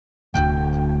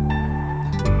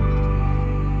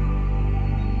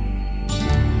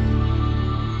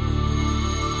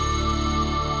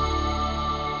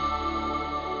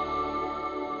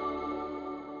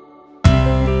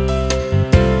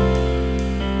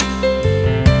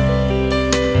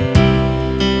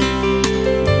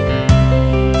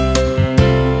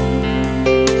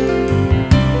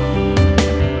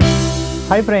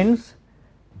Hi friends,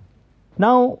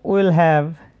 now we will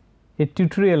have a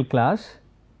tutorial class,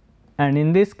 and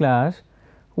in this class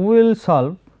we will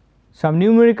solve some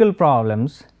numerical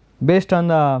problems based on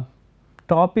the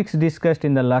topics discussed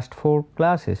in the last 4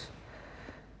 classes.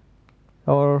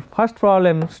 Our first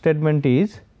problem statement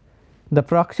is the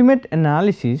proximate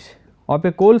analysis of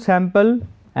a coal sample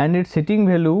and its heating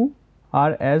value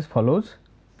are as follows.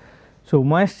 So,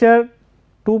 moisture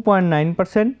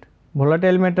 2.9%,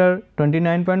 volatile matter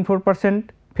 29.4%,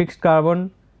 fixed carbon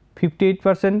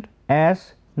 58%, ash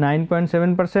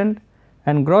 9.7%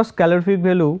 and gross calorific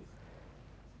value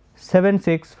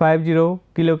 7650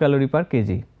 kilocalorie per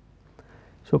kg.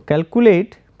 So,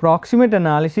 calculate proximate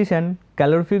analysis and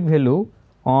calorific value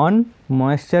on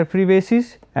moisture free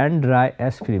basis and dry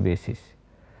ash free basis.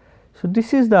 So,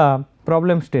 this is the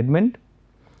problem statement.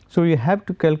 So, you have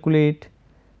to calculate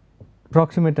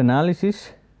proximate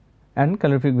analysis and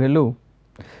calorific value.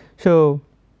 So,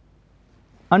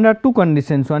 under 2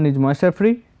 conditions, one is moisture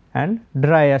free and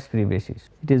dry ash free basis.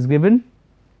 It is given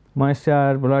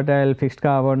moisture, volatile, fixed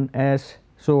carbon, ash.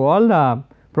 So, all the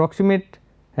proximate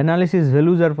analysis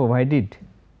values are provided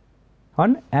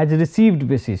on as received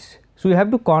basis. So, you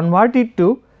have to convert it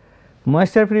to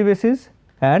moisture free basis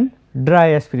and dry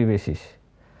ash free basis,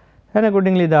 and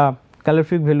accordingly the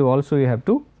calorific value also you have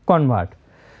to convert.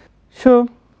 So,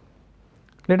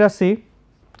 let us see,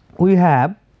 we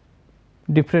have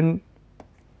different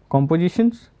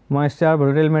compositions, moisture,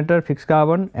 volatile matter, fixed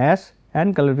carbon, ash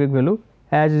and calorific value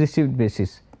as received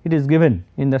basis. It is given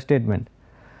in the statement.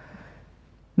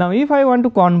 Now, if I want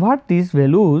to convert these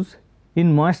values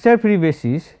in moisture free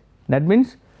basis, that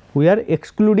means we are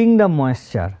excluding the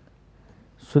moisture.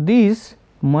 So, this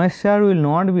moisture will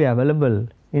not be available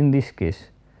in this case.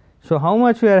 So, how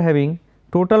much we are having?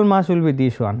 Total mass will be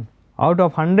this one. Out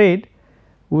of 100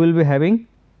 we will be having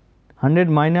 100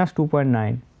 minus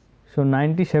 2.9. So,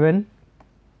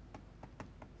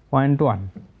 97.1.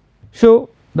 So,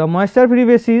 the moisture free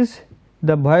basis,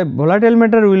 the volatile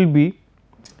matter will be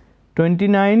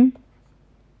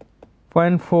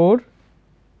 29.4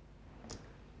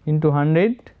 into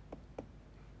 100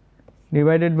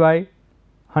 divided by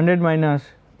 100 minus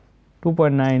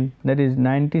 2.9, that is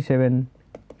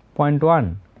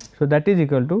 97.1. So, that is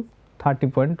equal to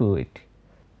 30.28,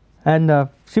 and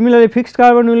similarly fixed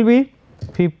carbon will be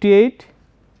 58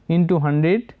 into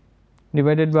 100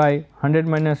 divided by 100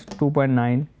 minus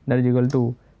 2.9, that is equal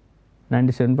to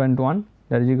 97.1,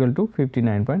 that is equal to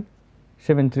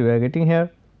 59.73 we are getting here.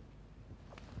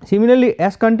 Similarly,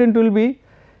 ash content will be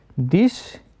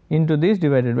this into this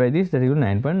divided by this, that is equal to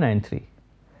 9.93.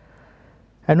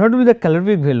 And what will be the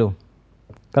calorific value?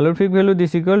 Calorific value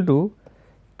this equal to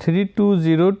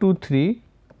 32023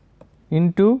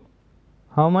 into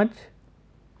how much?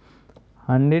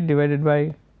 100 divided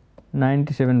by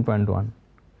 97.1.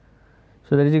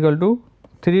 So, that is equal to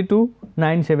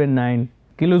 32979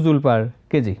 kilojoule per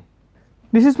kg.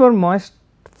 This is for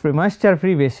moisture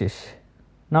free basis.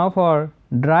 Now, for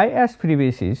dry ash free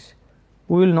basis,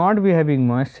 we will not be having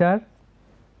moisture,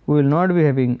 we will not be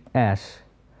having ash.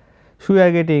 So, we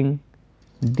are getting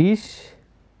this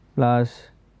plus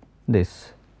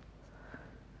this.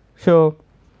 So,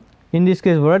 in this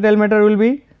case volatile matter will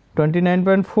be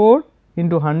 29.4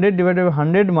 into 100 divided by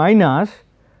 100 minus,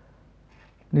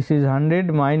 this is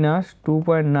 100 minus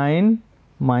 2.9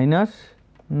 minus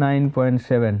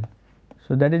 9.7.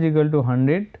 So, that is equal to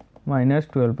 100 minus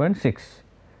 12.6,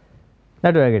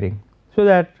 that we are getting. So,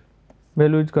 that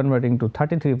value is converting to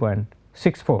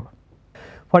 33.64.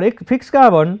 For fixed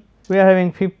carbon we are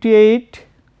having 58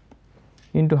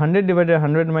 into 100 divided by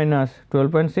 100 minus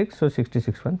 12.6. So,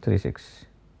 66.36.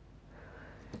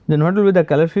 Then what will be the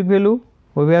calorific value?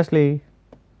 Obviously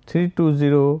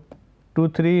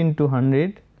 32023 into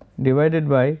 100 divided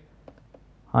by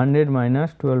 100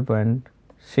 minus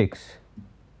 12.6,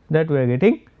 that we are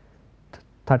getting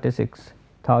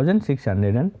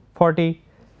 36,640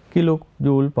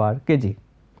 kilojoule per kg.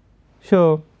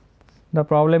 So, the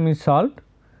problem is solved.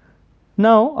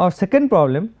 Now, our second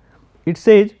problem, it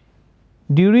says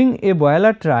during a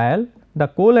boiler trial the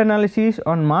coal analysis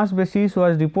on mass basis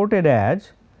was reported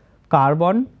as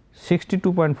carbon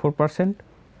 62.4%,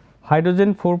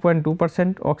 hydrogen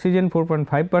 4.2%, oxygen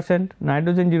 4.5%,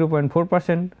 nitrogen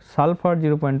 0.4%, sulfur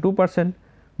 0.2%,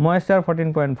 moisture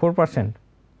 14.4%,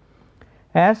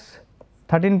 ash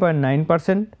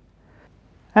 13.9%,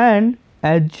 and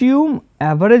assume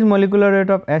average molecular weight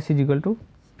of ash is equal to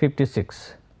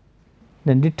 56.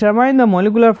 Then determine the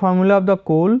molecular formula of the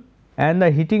coal and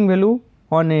the heating value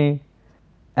on a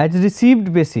as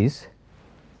received basis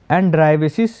and dry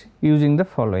basis using the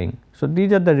following. So,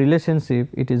 these are the relationship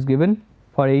it is given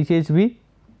for HHV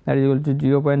that is equal to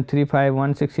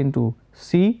 0.3516 into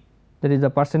C, that is the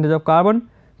percentage of carbon,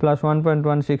 plus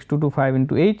 1.16225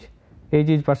 into H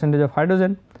is percentage of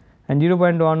hydrogen, and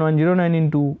 0.1109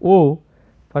 into O,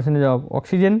 percentage of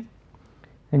oxygen,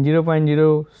 and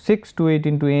 0.0628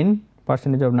 into N,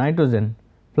 percentage of nitrogen,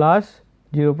 plus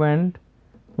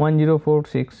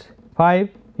 0.10465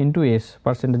 into S,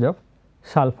 percentage of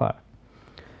sulfur.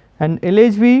 And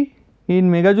LHV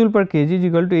in megajoule per kg is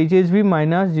equal to HHV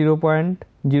minus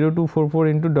 0.0244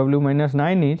 into W minus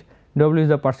 9 is, W is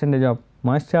the percentage of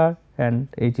moisture and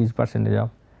H is percentage of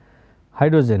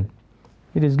hydrogen,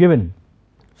 it is given.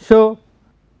 So,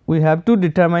 we have to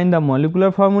determine the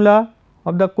molecular formula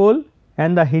of the coal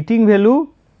and the heating value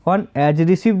on as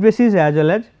received basis as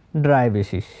well as dry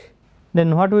basis.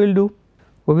 Then what we will do?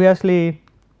 Obviously,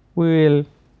 we will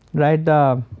write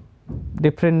the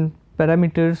different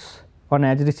parameters on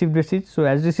as received basis. So,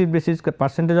 as received basis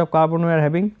percentage of carbon we are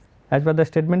having as per the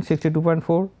statement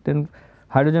 62.4, then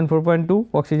hydrogen 4.2,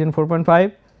 oxygen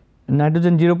 4.5,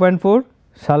 nitrogen 0.4,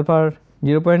 sulfur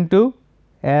 0.2,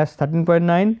 as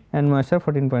 13.9 and moisture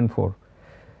 14.4,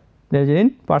 that is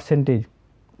in percentage.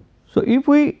 So, if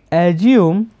we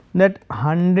assume that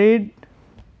 100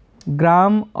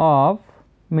 gram of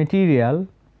material,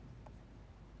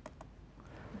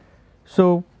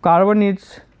 so carbon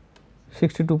is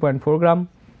 62.4 gram,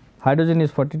 hydrogen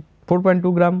is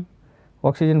 44.2 gram,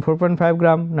 oxygen 4.5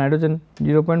 gram, nitrogen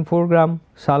 0.4 gram,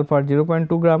 sulfur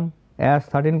 0.2 gram, as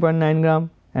 13.9 gram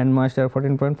and moisture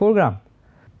 14.4 gram.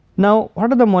 Now,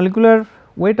 what are the molecular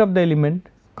weight of the element?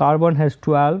 Carbon has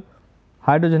 12,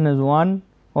 hydrogen has 1,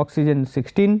 oxygen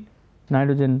 16,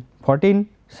 nitrogen 14,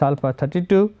 sulfur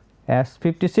 32, as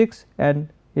 56 and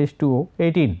H2O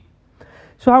 18.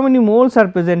 So, how many moles are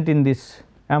present in this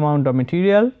amount of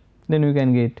material? Then we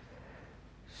can get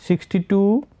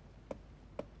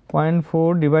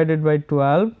 62.4 divided by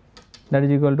 12, that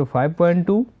is equal to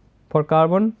 5.2 for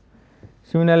carbon.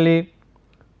 Similarly,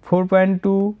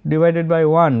 4.2 divided by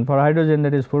 1 for hydrogen,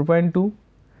 that is 4.2,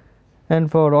 and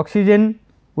for oxygen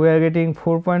we are getting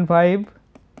 4.5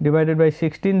 divided by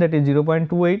 16, that is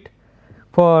 0.28.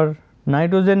 For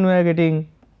nitrogen we are getting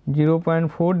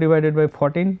 0.4 divided by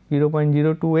 14,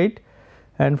 0.028,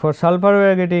 and for sulfur we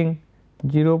are getting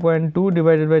 0.2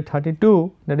 divided by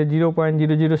 32, that is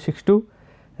 0.0062,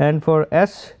 and for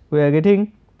S we are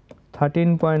getting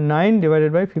 13.9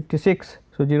 divided by 56,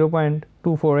 so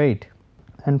 0.248,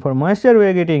 and for moisture we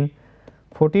are getting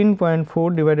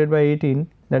 14.4 divided by 18,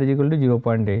 that is equal to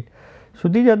 0.8. So,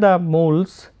 these are the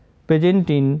moles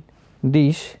present in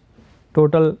this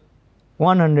total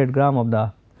 100 gram of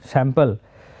the sample.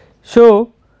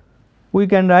 So, we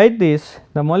can write this,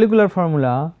 the molecular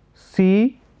formula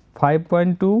C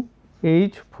 5.2,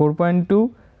 H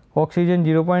 4.2, oxygen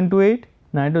 0.28,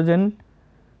 nitrogen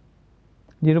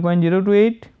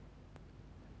 0.028,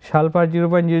 sulfur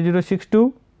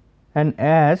 0.0062 and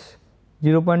as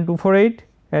 0.248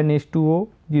 and H2O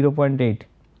 0.8.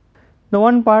 The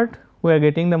one part we are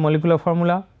getting the molecular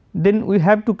formula, then we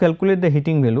have to calculate the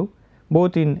heating value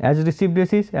both in as received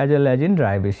basis as well as in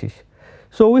dry basis.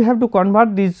 So, we have to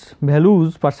convert these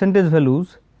values, percentage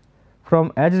values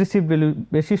from as received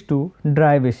basis to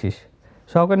dry basis.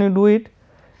 So, how can you do it?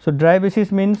 So, dry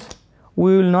basis means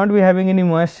we will not be having any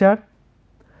moisture.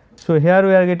 So, here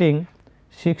we are getting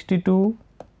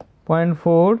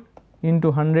 62.4 into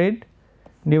 100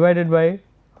 divided by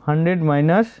 100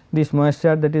 minus this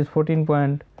moisture, that is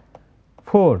 14.4.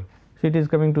 So, it is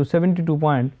coming to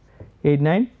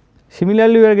 72.89.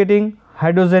 Similarly, we are getting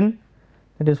hydrogen,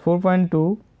 that is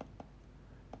 4.2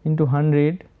 into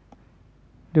 100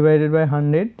 divided by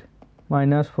 100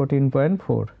 minus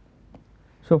 14.4.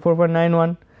 So,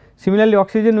 4.91. Similarly,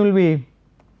 oxygen will be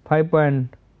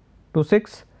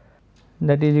 5.26,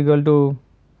 that is equal to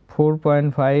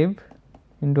 4.5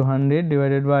 into 100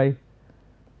 divided by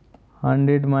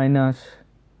 100 minus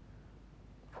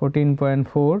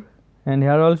 14.4, and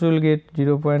here also we will get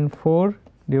 0.4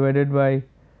 divided by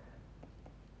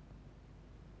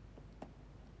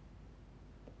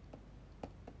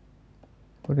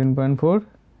 14.4,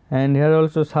 and here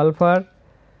also sulfur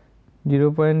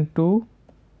 0.2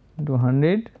 into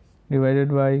 100 divided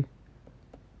by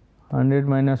 100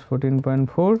 minus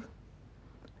 14.4,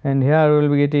 and here we will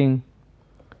be getting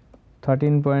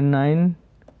 13.9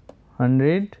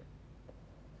 100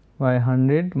 by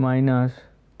 100 minus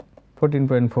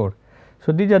 14.4.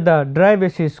 So, these are the dry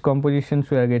basis compositions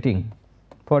we are getting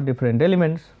for different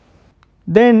elements.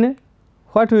 Then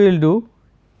what we will do?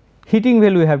 Heating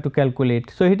value we have to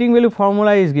calculate. So, heating value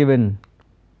formula is given.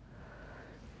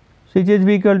 So, HHV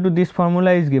equal to this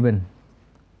formula is given.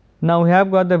 Now, we have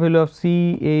got the value of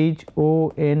CHONS.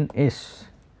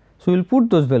 So, we will put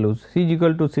those values. C is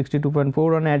equal to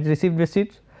 62.4 on as received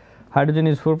basis, hydrogen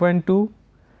is 4.2,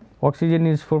 oxygen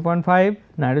is 4.5,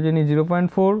 nitrogen is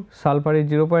 0.4, sulfur is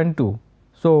 0.2.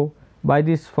 So, by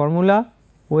this formula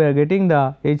we are getting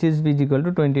the HSV is equal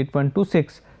to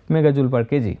 28.26 megajoule per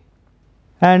kg.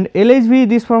 And LHV,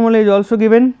 this formula is also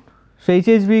given. So,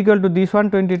 HHV equal to this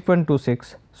one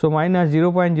 28.26. So, minus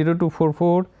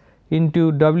 0.0244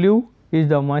 into W is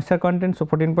the moisture content. So,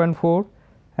 14.4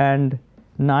 and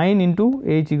 9 into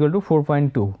H equal to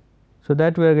 4.2. So,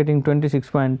 that we are getting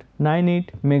 26.98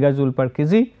 megajoule per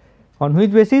kg on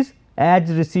which basis?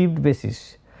 As received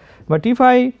basis. But if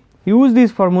I use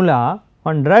this formula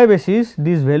on dry basis,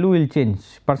 this value will change,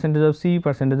 percentage of C,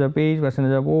 percentage of H,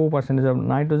 percentage of O, percentage of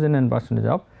nitrogen and percentage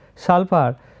of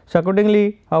sulfur. So,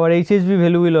 accordingly our HHV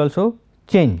value will also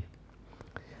change.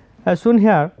 As shown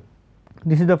here,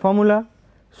 this is the formula.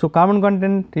 So, carbon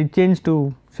content is changed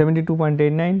to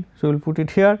 72.89. So, we will put it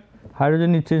here,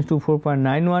 hydrogen is changed to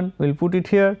 4.91, we will put it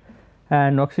here,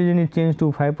 and oxygen is changed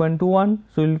to 5.21.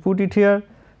 So, we will put it here,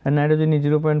 and nitrogen is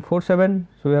 0.47.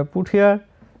 So, we have put here,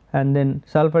 and then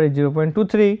sulfur is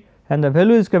 0.23 and the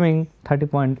value is coming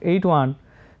 30.81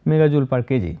 megajoule per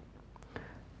kg.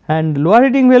 And lower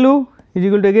heating value is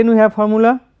equal to, again we have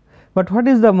formula, but what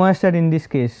is the moisture in this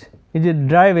case? Is it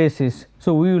dry basis?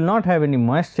 So, we will not have any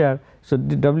moisture. So,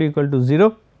 the W equal to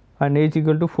 0 and H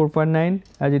equal to 4.9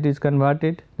 as it is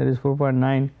converted, that is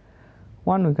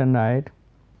 4.91 we can write.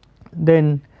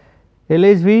 Then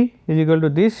LHV is equal to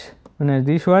this and as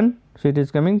this one. So, it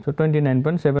is coming, so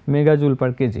 29.7 megajoule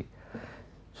per kg.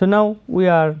 So, now we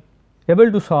are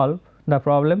able to solve the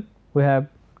problem. We have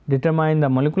determined the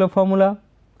molecular formula,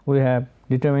 we have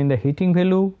determined the heating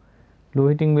value, low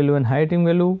heating value and high heating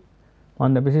value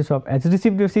on the basis of as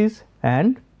received basis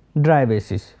and dry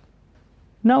basis.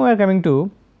 Now, we are coming to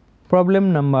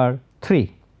problem number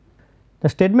 3. The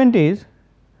statement is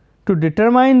to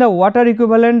determine the water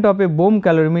equivalent of a Bohm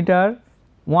calorimeter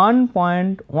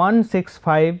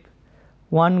 1.165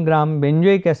 1 gram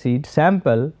benzoic acid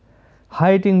sample,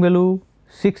 high heating value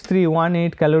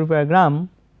 6318 calorie per gram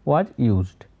was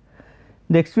used.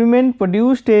 The experiment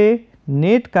produced a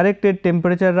net corrected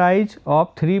temperature rise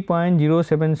of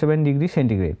 3.077 degree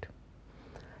centigrade.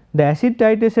 The acid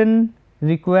titration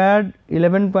required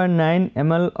 11.9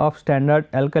 ml of standard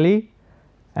alkali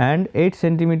and 8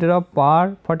 centimeter of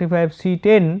per 45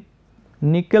 C10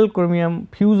 nickel chromium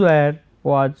fuse wire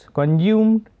was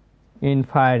consumed in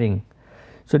firing.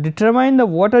 So, determine the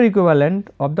water equivalent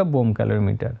of the Bohm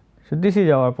calorimeter. So, this is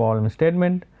our problem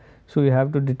statement. So, we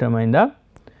have to determine the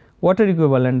water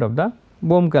equivalent of the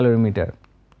Bohm calorimeter.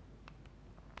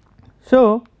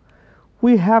 So,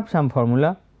 we have some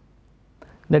formula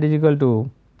that is equal to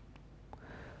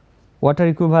water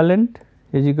equivalent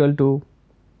is equal to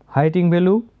high heating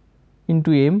value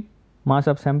into m, mass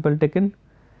of sample taken,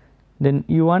 then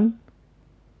E1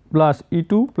 plus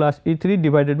E2 plus E3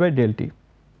 divided by del T.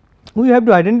 We have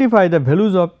to identify the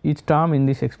values of each term in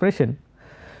this expression.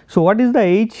 So, what is the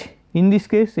H in this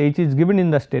case? H is given in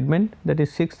the statement, that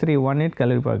is 6318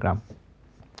 calorie per gram.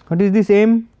 What is this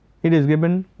M? It is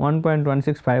given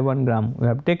 1.1651 gram, we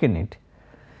have taken it.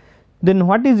 Then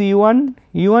what is E1?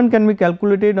 E1 can be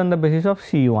calculated on the basis of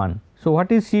C1. So,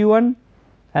 what is C1?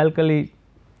 Alkali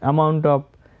amount of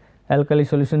alkali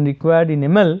solution required in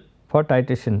ml for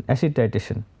titration, acid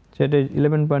titration. So, it is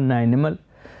 11.9 ml.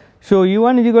 So,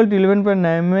 E1 is equal to 11.9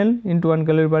 ml into 1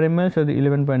 calorie per ml. So, the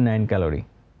 11.9 calorie.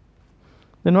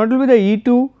 Then what will be the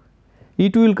E2?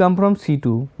 E2 will come from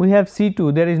C2. We have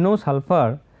C2, there is no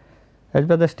sulfur as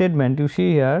per the statement. You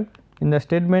see here in the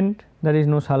statement there is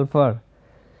no sulfur.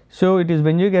 So, it is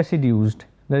benzoic acid used,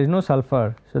 there is no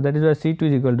sulfur. So, that is why C2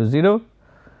 is equal to 0,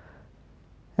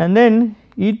 and then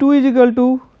E2 is equal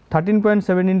to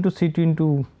 13.7 into C2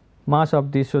 into mass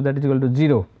of this. So, that is equal to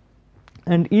 0,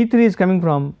 and E3 is coming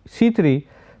from C3.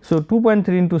 So, 2.3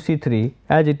 into C3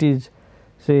 as it is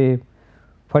say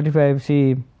 45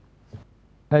 C,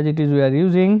 as it is we are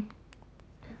using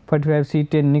 45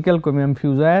 C10 nickel chromium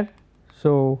fuse wire.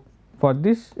 So, for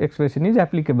this expression is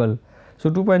applicable. So,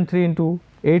 2.3 into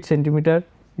 8 centimeter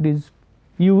it is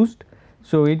used.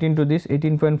 So, 8 into this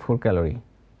 18.4 calorie.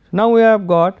 So, now, we have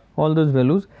got all those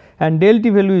values and del T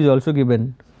value is also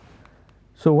given.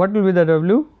 So, what will be the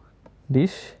W?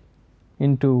 This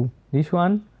into this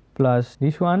one plus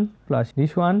this one plus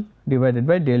this one divided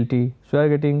by del T. So, we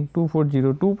are getting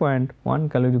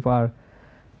 2402.1 calorie per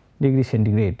degree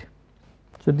centigrade.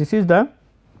 So, this is the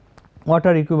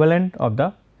water equivalent of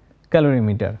the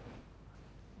calorimeter.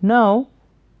 Now,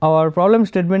 our problem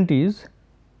statement is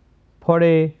for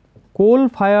a coal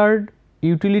fired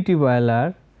utility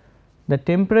boiler, the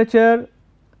temperature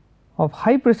of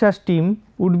high pressure steam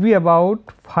would be about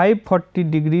 540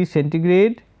 degrees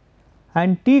centigrade,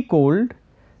 and T cold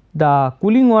the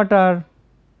cooling water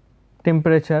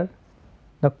temperature,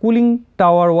 the cooling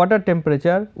tower water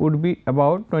temperature would be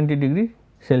about 20 degree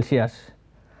Celsius.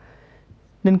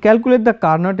 Then calculate the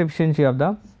Carnot efficiency of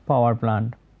the power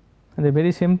plant, and they are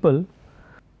very simple.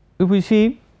 If we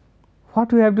see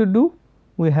what we have to do,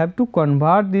 we have to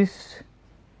convert this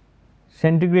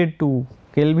centigrade to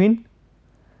Kelvin,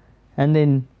 and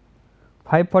then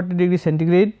 540 degree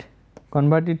centigrade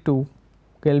convert it to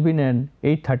Kelvin and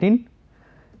 813,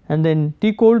 and then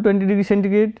T cold 20 degree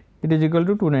centigrade, it is equal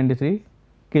to 293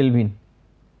 Kelvin.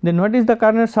 Then what is the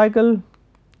Carnot cycle?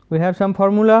 We have some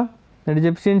formula, that is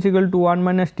efficiency equal to 1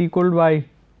 minus T cold by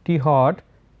T hot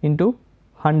into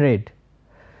 100.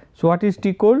 So, what is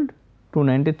T cold?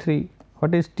 293.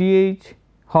 What is Th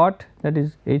hot? That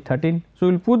is 813. So,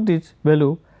 we will put this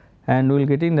value and we will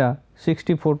getting the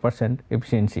 64%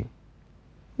 efficiency.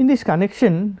 In this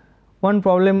connection, one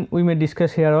problem we may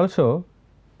discuss here also,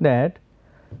 that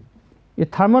a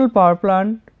thermal power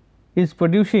plant is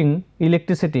producing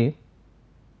electricity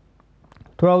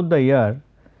throughout the year.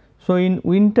 So, in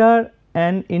winter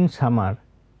and in summer,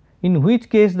 in which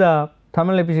case the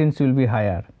thermal efficiency will be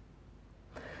higher.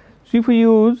 So, if we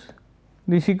use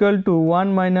this equal to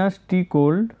 1 minus T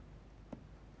cold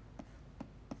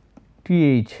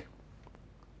Th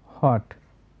hot.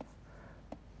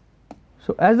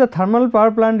 So, as the thermal power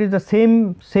plant is the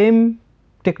same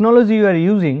technology you are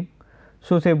using.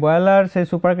 So, say boiler, say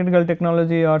supercritical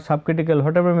technology or subcritical,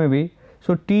 whatever may be.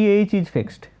 So, Th is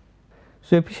fixed.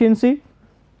 So, efficiency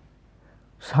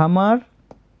summer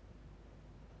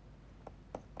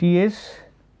Ts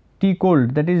T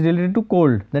cold, that is related to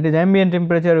cold, that is ambient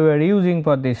temperature we are using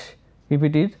for this, if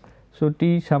it is. So,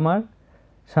 T summer,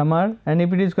 and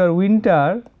if it is for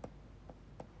winter,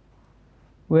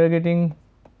 we are getting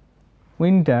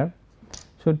winter.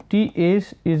 So,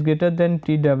 Ts is greater than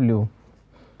Tw.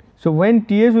 So, when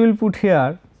Ts we will put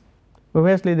here,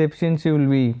 obviously the efficiency will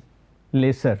be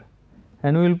lesser,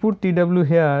 and we will put Tw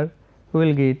here, we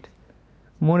will get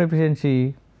more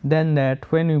efficiency than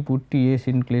that when we put Ts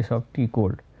in place of T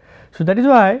cold. So, that is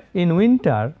why in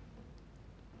winter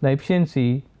the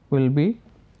efficiency will be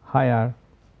higher.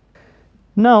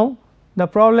 Now, the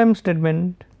problem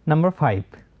statement number 5.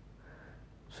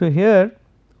 So, here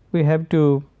we have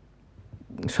to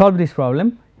solve this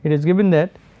problem. It is given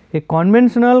that a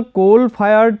conventional coal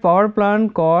fired power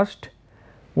plant cost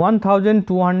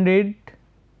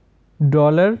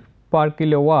 $1200 per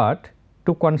kilowatt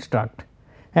to construct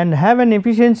and have an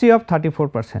efficiency of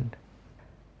 34%.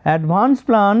 Advanced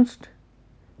plants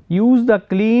use the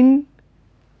clean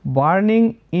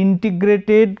burning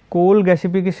integrated coal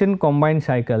gasification combined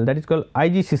cycle, that is called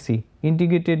IGCC,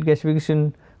 integrated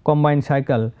gasification combined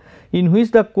cycle, in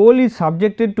which the coal is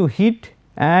subjected to heat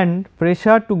and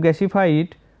pressure to gasify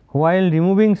it while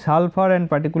removing sulfur and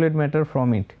particulate matter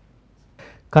from it.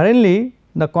 Currently,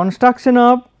 the construction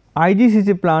of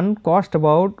IGCC plant cost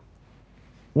about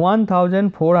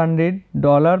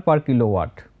 $1400 per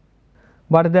kilowatt,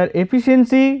 but their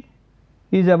efficiency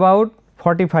is about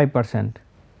 45%.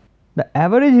 The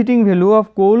average heating value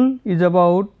of coal is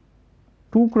about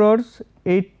 2 crores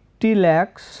 80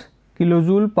 lakhs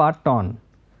kilojoule per ton,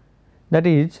 that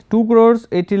is 2 crores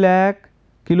 80 lakh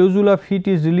kilojoule of heat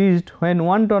is released when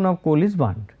 1 ton of coal is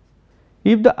burnt.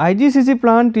 If the IGCC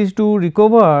plant is to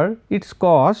recover its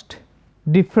cost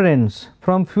difference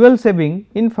from fuel saving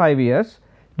in 5 years,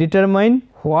 determine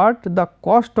what the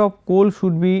cost of coal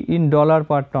should be in dollar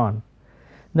per ton.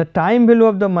 The time value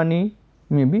of the money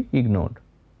may be ignored.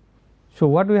 So,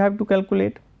 what we have to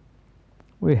calculate?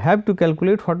 We have to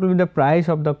calculate what will be the price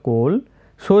of the coal,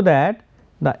 so that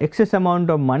the excess amount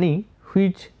of money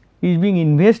which is being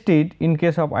invested in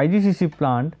case of IGCC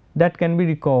plant, that can be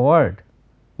recovered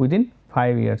within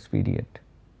 5 years period.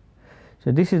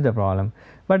 So, this is the problem,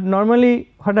 but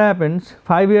normally what happens,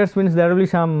 5 years means there will be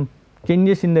some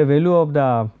changes in the value of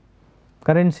the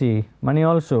currency, money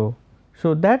also.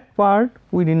 So, that part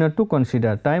we need not to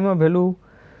consider, time value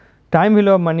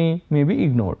of money may be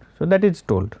ignored. So, that is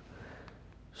told.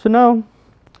 So, now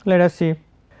let us see,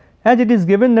 as it is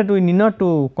given that we need not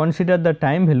to consider the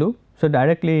time value. So,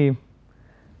 directly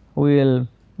we will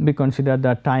be consider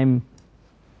the time,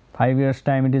 5 years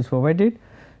time it is provided.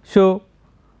 So,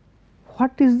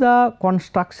 what is the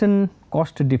construction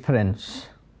cost difference,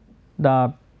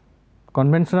 the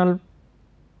conventional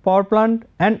power plant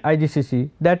and IGCC,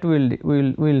 that we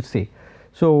will see.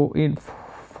 So, in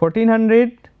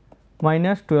 1400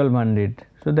 minus 1200,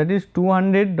 so that is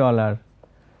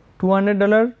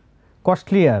 $200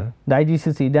 costlier the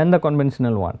IGCC than the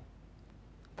conventional one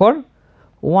for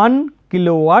 1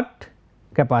 kilowatt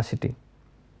capacity.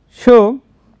 So,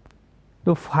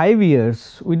 to 5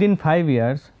 years, within 5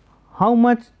 years, how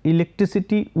much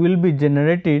electricity will be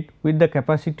generated with the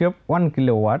capacity of 1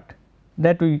 kilowatt,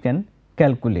 that we can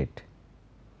calculate.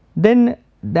 Then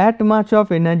that much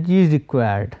of energy is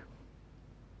required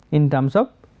in terms of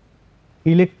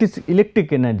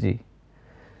electric energy.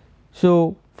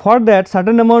 So, for that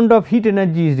certain amount of heat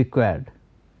energy is required,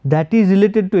 that is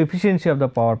related to efficiency of the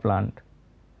power plant,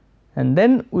 and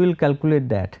then we will calculate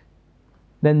that.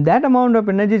 Then that amount of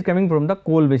energy is coming from the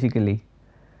coal basically.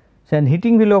 So, and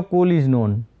heating value of coal is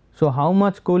known. So, how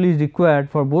much coal is required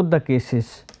for both the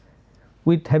cases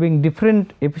with having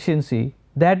different efficiency,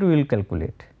 that we will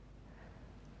calculate.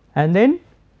 And then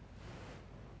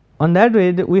on that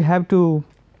way we have to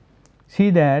see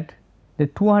that the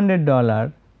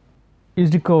 $200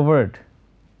 is recovered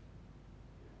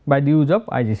by the use of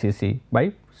IGCC,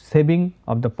 by saving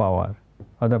of the power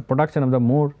or the production of the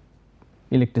more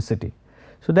electricity.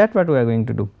 So, that is what we are going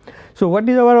to do. So, what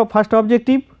is our first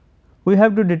objective? We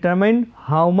have to determine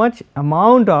how much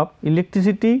amount of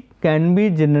electricity can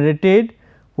be generated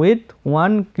with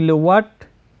 1 kilowatt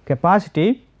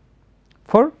capacity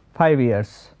for 5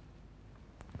 years.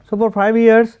 So, for 5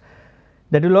 years,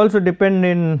 that will also depend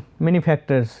in many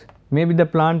factors. Maybe the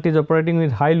plant is operating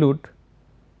with high load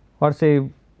or say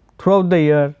throughout the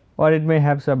year, or it may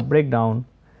have some breakdown,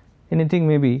 anything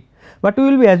may be, but we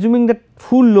will be assuming that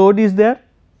full load is there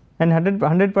and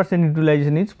 100%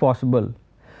 utilization is possible.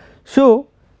 So,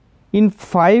 in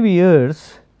 5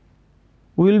 years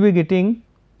we will be getting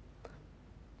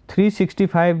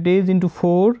 365 days into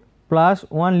 4 plus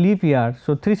 1 leap year.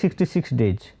 So, 366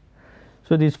 days.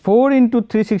 So, this 4 into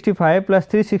 365 plus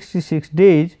 366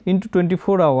 days into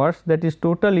 24 hours, that is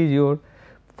total is your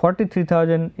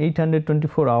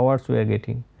 43,824 hours we are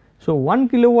getting. So, 1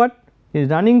 kilowatt is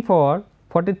running for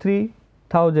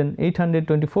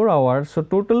 43,824 hours. So,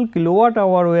 total kilowatt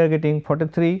hour we are getting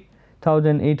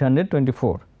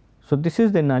 43,824. So, this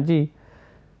is the energy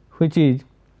which is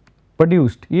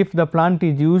produced if the plant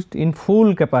is used in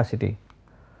full capacity.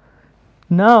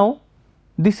 Now,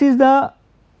 this is the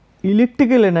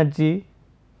electrical energy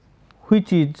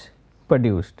which is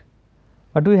produced,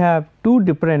 but we have two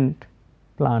different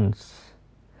plants.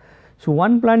 So,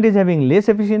 one plant is having less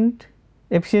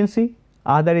efficiency,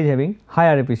 other is having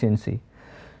higher efficiency.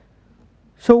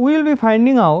 So, we will be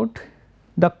finding out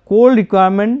the coal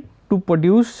requirement to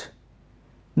produce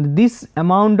this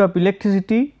amount of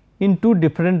electricity in two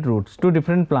different routes, two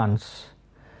different plants.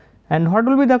 And what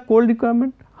will be the coal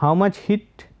requirement? How much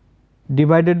heat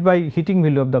divided by heating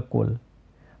value of the coal.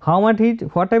 How much heat,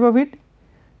 what type of heat?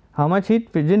 How much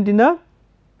heat present in the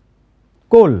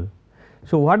coal.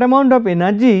 So, what amount of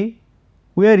energy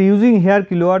we are using here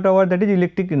kilowatt hour, that is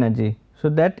electric energy. So,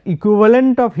 that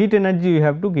equivalent of heat energy you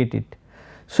have to get it.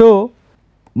 So,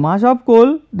 mass of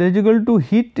coal that is equal to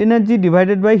heat energy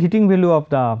divided by heating value of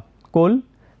the coal,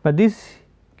 but this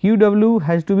QW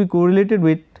has to be correlated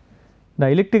with the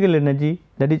electrical energy,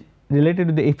 that is related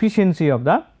to the efficiency of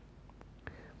the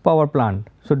power plant.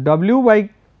 So, W by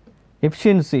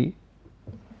efficiency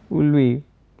will be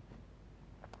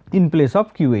in place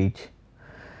of QH.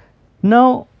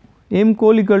 Now, M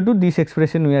coal equal to this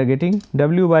expression we are getting,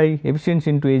 W by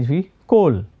efficiency into HV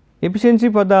coal. Efficiency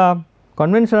for the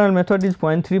conventional method is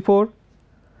 0.34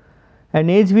 and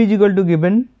HV is equal to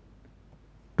given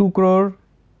 2 crore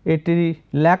 80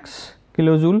 lakhs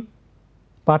kilojoule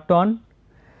per ton,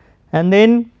 and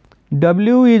then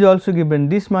W is also given,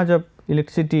 this much of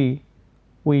electricity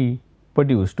we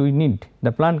produced, we need,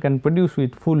 the plant can produce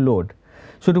with full load.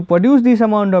 So, to produce this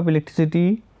amount of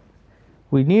electricity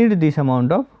we need this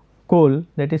amount of coal,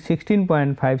 that is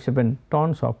 16.57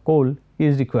 tons of coal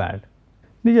is required.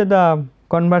 These are the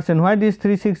conversion. Why this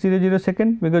 3600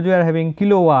 second? Because we are having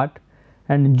kilowatt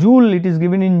and joule, it is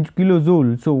given in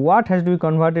kilojoule. So, watt has to be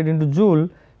converted into joule.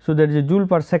 So, that is a joule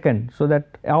per second. So,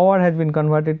 that hour has been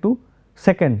converted to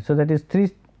second. So, that is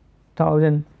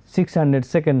 3600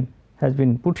 second has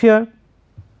been put here.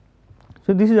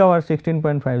 So, this is our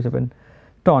 16.57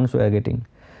 tons we are getting.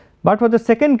 But for the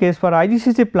second case, for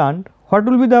IGCC plant, what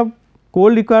will be the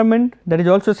coal requirement? That is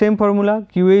also same formula,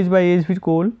 QH by HV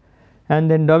coal and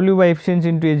then W by efficiency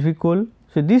into HV coal.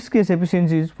 So, this case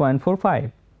efficiency is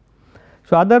 0.45.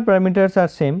 So, other parameters are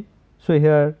same. So,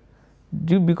 here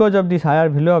because of this higher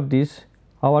value of this,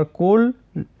 our coal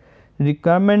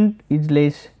requirement is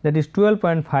less, that is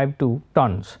 12.52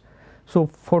 tons. So,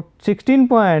 for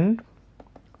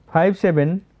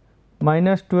 16.57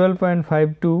 minus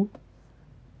 12.52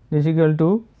 is equal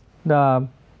to the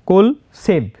coal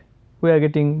saved we are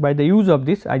getting by the use of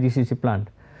this IGCC plant.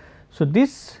 So,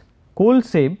 this coal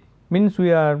saved means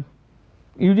we are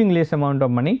using less amount of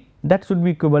money, that should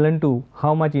be equivalent to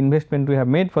how much investment we have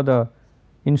made for the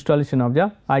installation of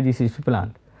the IGCC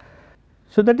plant.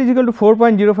 So, that is equal to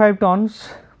 4.05 tons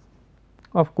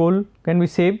of coal can be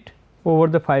saved over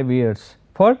the 5 years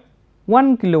for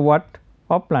 1 kilowatt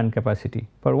of plant capacity,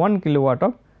 for 1 kilowatt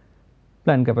of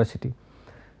plant capacity.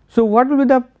 So, what will be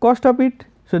the cost of it?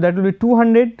 So, that will be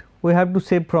 200 we have to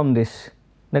save from this,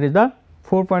 that is the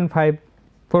 4.05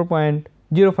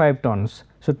 tons.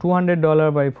 So,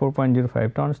 $200 by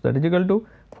 4.05 tons, that is equal to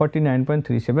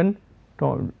 $49.37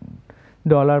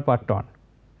 per ton.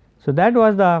 So, that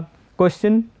was the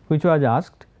question which was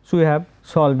asked. So, we have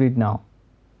solved it now.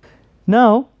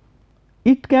 Now,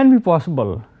 it can be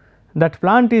possible that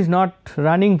plant is not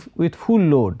running with full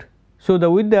load. So,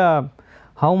 with the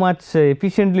how much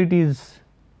efficiently it is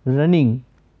running,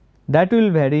 that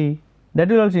will vary, that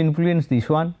will also influence this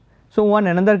one. So, one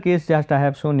another case just I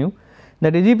have shown you,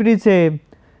 that is if it is a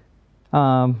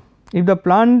if the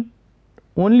plant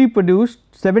only produced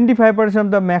 75%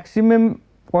 of the maximum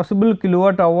possible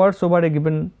kilowatt hours over a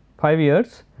given 5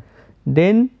 years,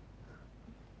 then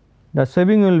the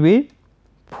saving will be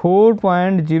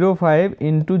 4.05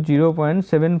 into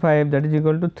 0.75, that is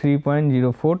equal to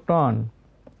 3.04 ton.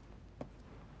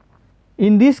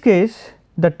 In this case,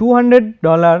 the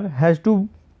 $200 has to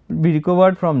be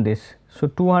recovered from this. So,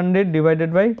 200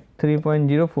 divided by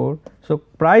 3.04. So,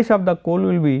 price of the coal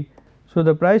will be, so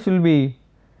the price will be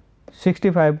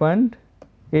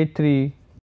 $65.83.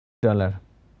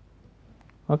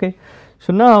 Okay.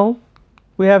 So, now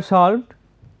we have solved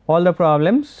all the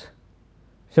problems.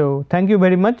 So, thank you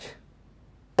very much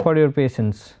for your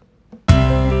patience.